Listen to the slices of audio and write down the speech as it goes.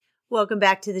Welcome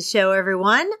back to the show,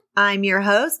 everyone. I'm your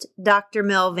host, Dr.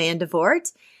 Mel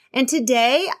Vandevort, and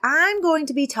today I'm going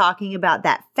to be talking about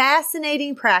that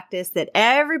fascinating practice that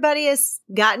everybody has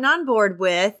gotten on board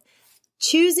with,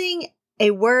 choosing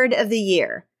a word of the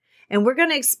year. And we're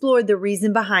going to explore the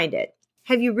reason behind it.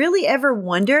 Have you really ever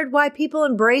wondered why people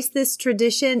embrace this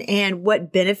tradition and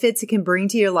what benefits it can bring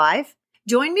to your life?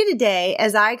 Join me today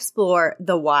as I explore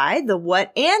the why, the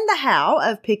what, and the how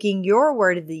of picking your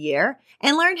word of the year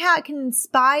and learn how it can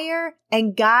inspire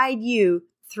and guide you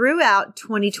throughout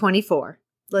 2024.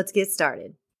 Let's get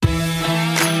started.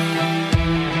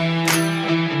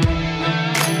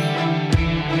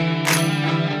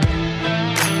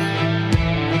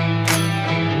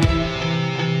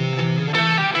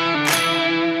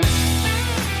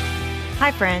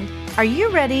 Hi, friend. Are you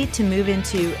ready to move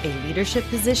into a leadership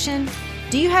position?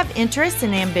 Do you have interests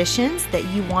and ambitions that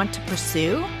you want to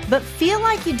pursue, but feel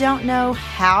like you don't know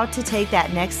how to take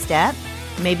that next step?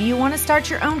 Maybe you want to start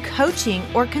your own coaching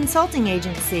or consulting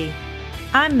agency.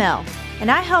 I'm Mel,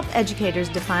 and I help educators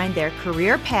define their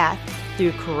career path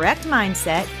through correct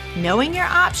mindset, knowing your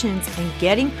options, and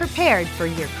getting prepared for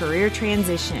your career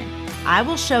transition. I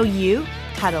will show you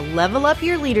how to level up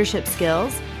your leadership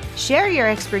skills, share your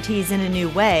expertise in a new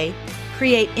way,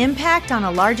 create impact on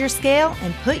a larger scale,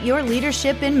 and put your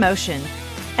leadership in motion.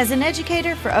 As an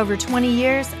educator for over 20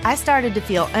 years, I started to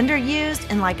feel underused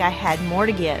and like I had more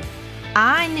to give.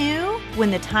 I knew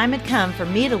when the time had come for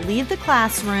me to leave the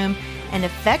classroom and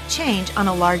affect change on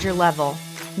a larger level.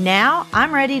 Now,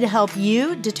 I'm ready to help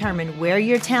you determine where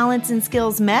your talents and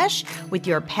skills mesh with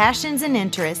your passions and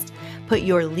interests, put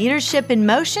your leadership in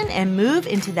motion, and move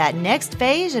into that next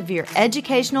phase of your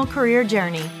educational career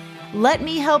journey. Let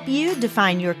me help you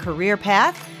define your career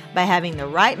path by having the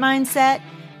right mindset,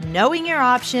 knowing your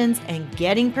options, and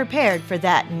getting prepared for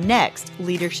that next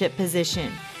leadership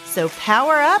position. So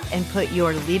power up and put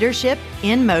your leadership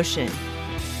in motion.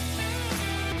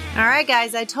 All right,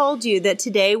 guys, I told you that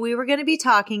today we were going to be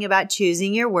talking about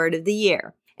choosing your word of the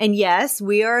year. And yes,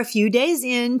 we are a few days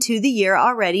into the year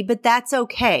already, but that's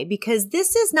okay because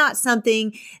this is not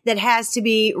something that has to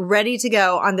be ready to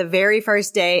go on the very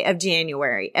first day of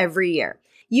January every year.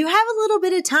 You have a little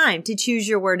bit of time to choose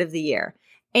your word of the year.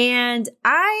 And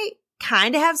I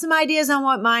kind of have some ideas on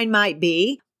what mine might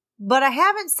be, but I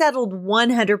haven't settled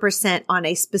 100% on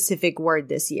a specific word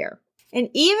this year. And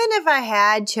even if I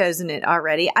had chosen it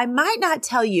already, I might not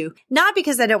tell you, not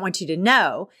because I don't want you to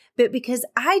know, but because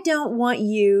I don't want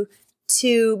you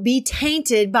to be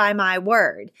tainted by my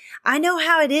word. I know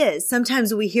how it is.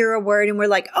 Sometimes we hear a word and we're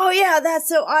like, oh yeah, that's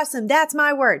so awesome. That's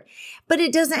my word. But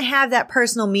it doesn't have that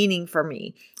personal meaning for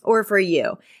me or for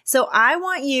you. So I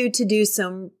want you to do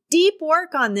some deep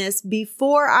work on this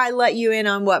before I let you in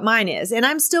on what mine is. And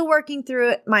I'm still working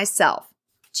through it myself.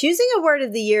 Choosing a word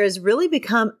of the year has really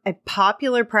become a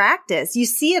popular practice. You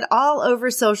see it all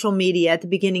over social media at the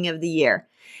beginning of the year.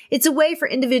 It's a way for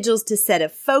individuals to set a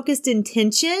focused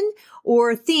intention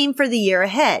or theme for the year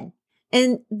ahead.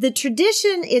 And the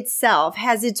tradition itself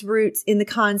has its roots in the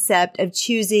concept of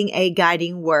choosing a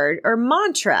guiding word or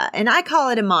mantra. And I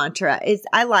call it a mantra.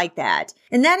 I like that.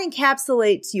 And that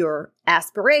encapsulates your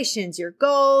aspirations, your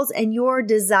goals, and your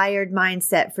desired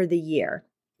mindset for the year.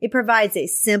 It provides a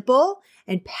simple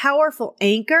and powerful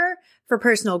anchor for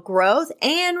personal growth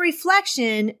and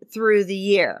reflection through the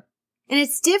year. And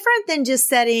it's different than just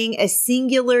setting a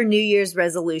singular New Year's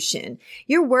resolution.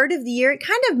 Your word of the year, it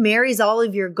kind of marries all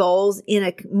of your goals in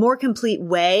a more complete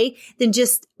way than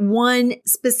just one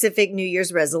specific New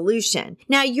Year's resolution.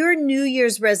 Now, your New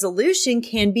Year's resolution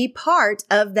can be part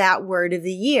of that word of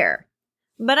the year.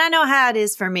 But I know how it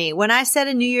is for me. When I set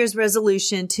a New Year's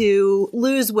resolution to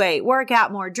lose weight, work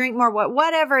out more, drink more,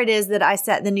 whatever it is that I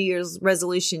set the New Year's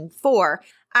resolution for,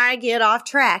 I get off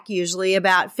track usually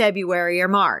about February or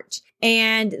March.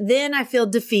 And then I feel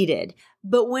defeated.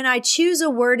 But when I choose a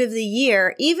word of the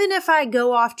year, even if I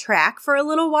go off track for a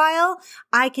little while,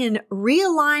 I can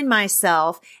realign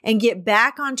myself and get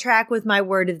back on track with my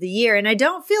word of the year. And I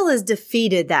don't feel as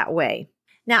defeated that way.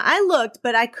 Now, I looked,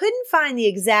 but I couldn't find the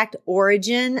exact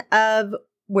origin of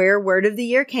where word of the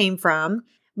year came from.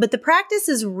 But the practice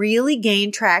has really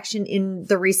gained traction in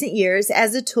the recent years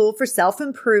as a tool for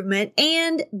self-improvement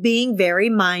and being very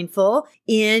mindful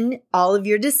in all of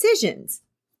your decisions.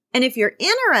 And if you're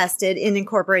interested in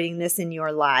incorporating this in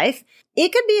your life,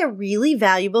 it could be a really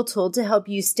valuable tool to help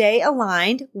you stay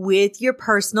aligned with your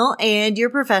personal and your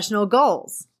professional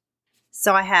goals.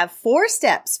 So I have 4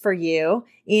 steps for you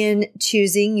in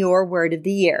choosing your word of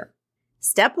the year.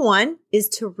 Step 1 is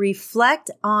to reflect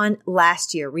on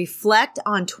last year. Reflect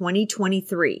on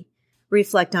 2023.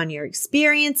 reflect on your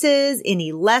experiences,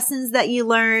 any lessons that you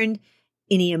learned,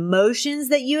 any emotions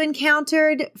that you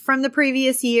encountered from the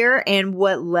previous year and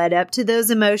what led up to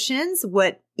those emotions,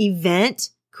 what event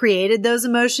created those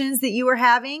emotions that you were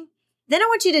having. Then I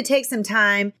want you to take some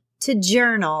time to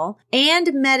journal and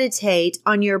meditate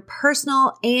on your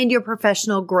personal and your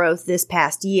professional growth this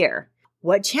past year.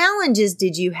 What challenges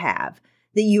did you have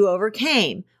that you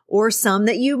overcame, or some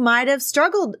that you might have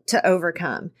struggled to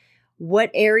overcome?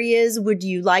 What areas would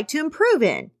you like to improve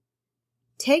in?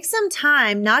 Take some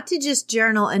time not to just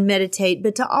journal and meditate,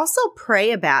 but to also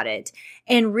pray about it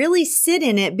and really sit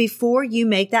in it before you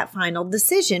make that final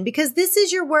decision, because this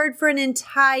is your word for an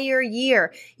entire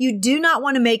year. You do not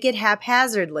want to make it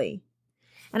haphazardly.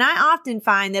 And I often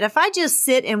find that if I just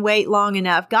sit and wait long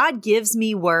enough, God gives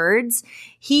me words.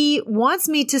 He wants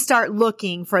me to start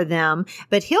looking for them,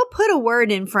 but He'll put a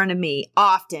word in front of me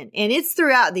often, and it's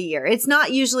throughout the year. It's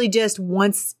not usually just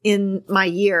once in my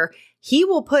year. He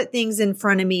will put things in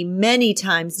front of me many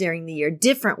times during the year,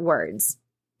 different words.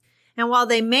 And while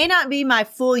they may not be my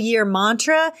full year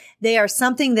mantra, they are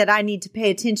something that I need to pay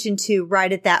attention to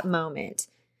right at that moment.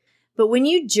 But when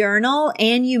you journal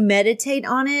and you meditate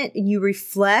on it, you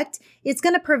reflect, it's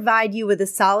going to provide you with a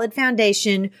solid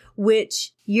foundation,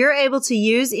 which you're able to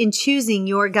use in choosing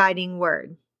your guiding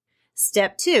word.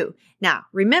 Step 2. Now,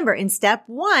 remember, in step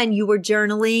 1, you were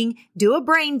journaling, do a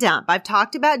brain dump. I've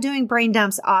talked about doing brain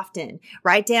dumps often.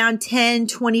 Write down 10,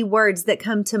 20 words that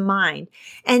come to mind,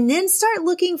 and then start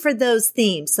looking for those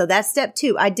themes. So that's step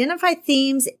 2. Identify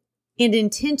themes and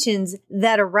intentions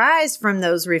that arise from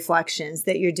those reflections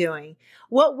that you're doing.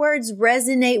 What words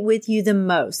resonate with you the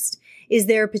most? Is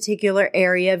there a particular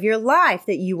area of your life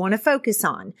that you want to focus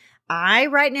on? I,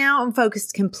 right now, am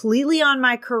focused completely on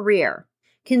my career.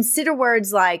 Consider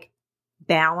words like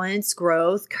balance,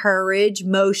 growth, courage,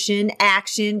 motion,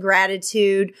 action,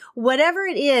 gratitude, whatever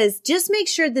it is. Just make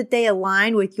sure that they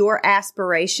align with your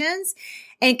aspirations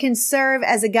and can serve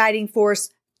as a guiding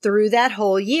force through that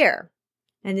whole year.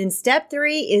 And then step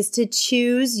 3 is to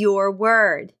choose your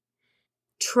word.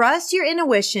 Trust your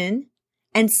intuition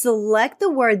and select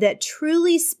the word that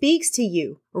truly speaks to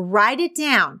you. Write it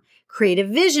down, create a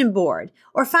vision board,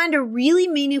 or find a really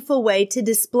meaningful way to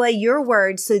display your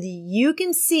word so that you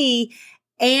can see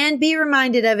and be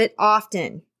reminded of it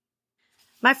often.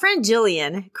 My friend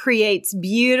Jillian creates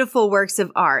beautiful works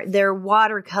of art. They're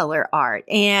watercolor art,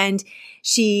 and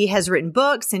she has written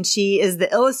books, and she is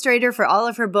the illustrator for all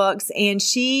of her books, and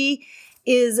she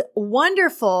is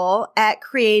wonderful at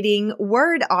creating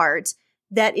word art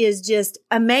that is just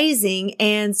amazing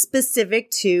and specific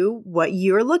to what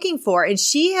you're looking for. And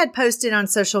she had posted on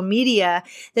social media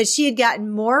that she had gotten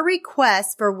more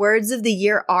requests for Words of the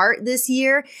Year art this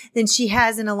year than she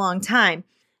has in a long time.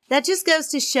 That just goes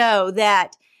to show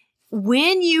that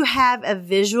when you have a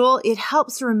visual, it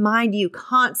helps remind you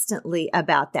constantly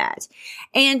about that.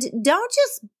 And don't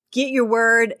just get your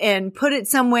word and put it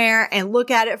somewhere and look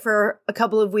at it for a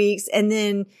couple of weeks. And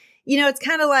then, it's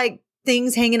kind of like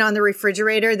things hanging on the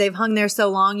refrigerator. They've hung there so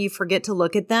long, you forget to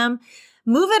look at them.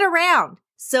 Move it around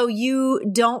so you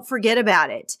don't forget about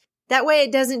it. That way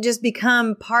it doesn't just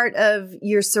become part of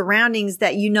your surroundings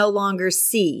that you no longer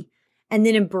see. And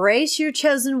then embrace your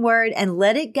chosen word and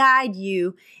let it guide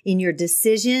you in your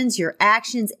decisions, your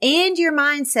actions, and your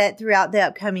mindset throughout the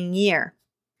upcoming year.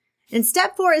 And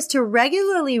step 4 is to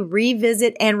regularly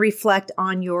revisit and reflect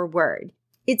on your word.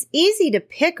 It's easy to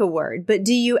pick a word, but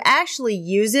do you actually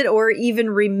use it or even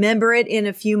remember it in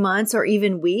a few months or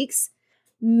even weeks?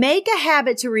 Make a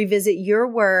habit to revisit your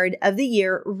word of the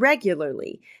year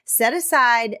regularly. Set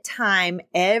aside time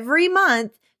every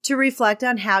month to reflect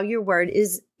on how your word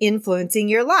is influencing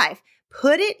your life.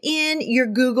 Put it in your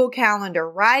Google Calendar,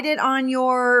 write it on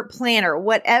your planner,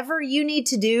 whatever you need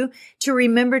to do to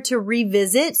remember to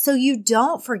revisit so you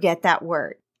don't forget that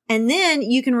word. And then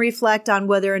you can reflect on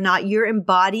whether or not you're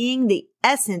embodying the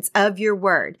essence of your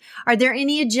word. Are there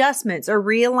any adjustments or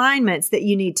realignments that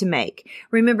you need to make?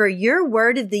 Remember, your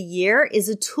word of the year is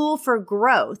a tool for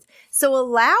growth. So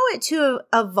allow it to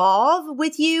evolve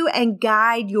with you and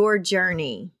guide your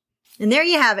journey. And there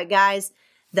you have it, guys.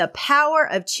 The power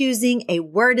of choosing a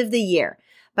word of the year.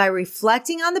 By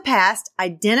reflecting on the past,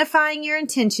 identifying your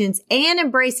intentions, and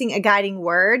embracing a guiding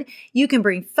word, you can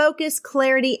bring focus,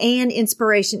 clarity, and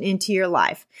inspiration into your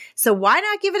life. So why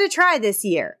not give it a try this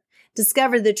year?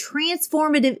 Discover the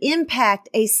transformative impact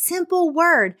a simple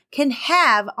word can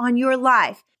have on your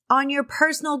life, on your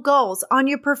personal goals, on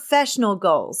your professional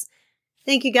goals.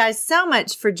 Thank you guys so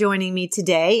much for joining me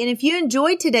today. And if you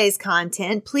enjoyed today's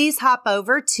content, please hop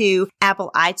over to Apple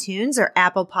iTunes or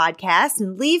Apple Podcasts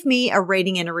and leave me a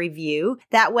rating and a review.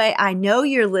 That way I know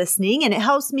you're listening and it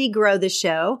helps me grow the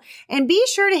show. And be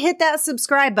sure to hit that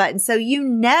subscribe button so you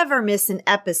never miss an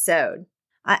episode.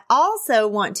 I also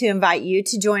want to invite you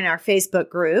to join our Facebook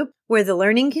group where the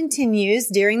learning continues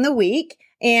during the week.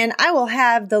 And I will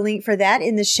have the link for that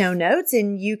in the show notes,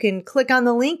 and you can click on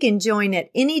the link and join at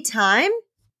any time.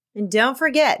 And don't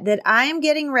forget that I am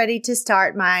getting ready to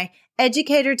start my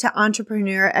Educator to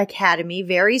Entrepreneur Academy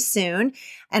very soon.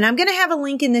 And I'm going to have a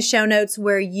link in the show notes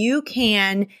where you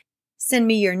can send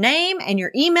me your name and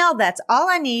your email. That's all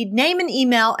I need, name and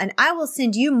email, and I will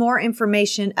send you more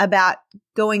information about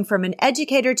going from an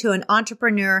educator to an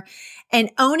entrepreneur and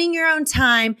owning your own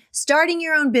time, starting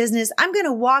your own business. I'm going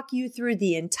to walk you through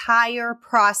the entire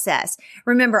process.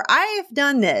 Remember, I have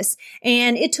done this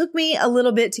and it took me a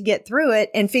little bit to get through it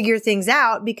and figure things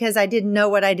out because I didn't know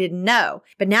what I didn't know.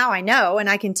 But now I know and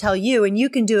I can tell you, and you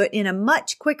can do it in a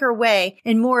much quicker way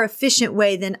and more efficient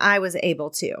way than I was able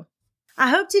to. I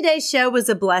hope today's show was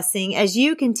a blessing as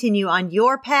you continue on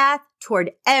your path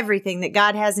toward everything that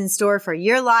God has in store for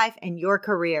your life and your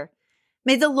career.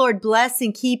 May the Lord bless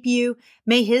and keep you.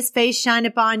 May His face shine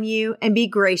upon you and be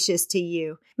gracious to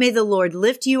you. May the Lord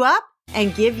lift you up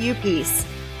and give you peace.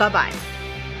 Bye-bye.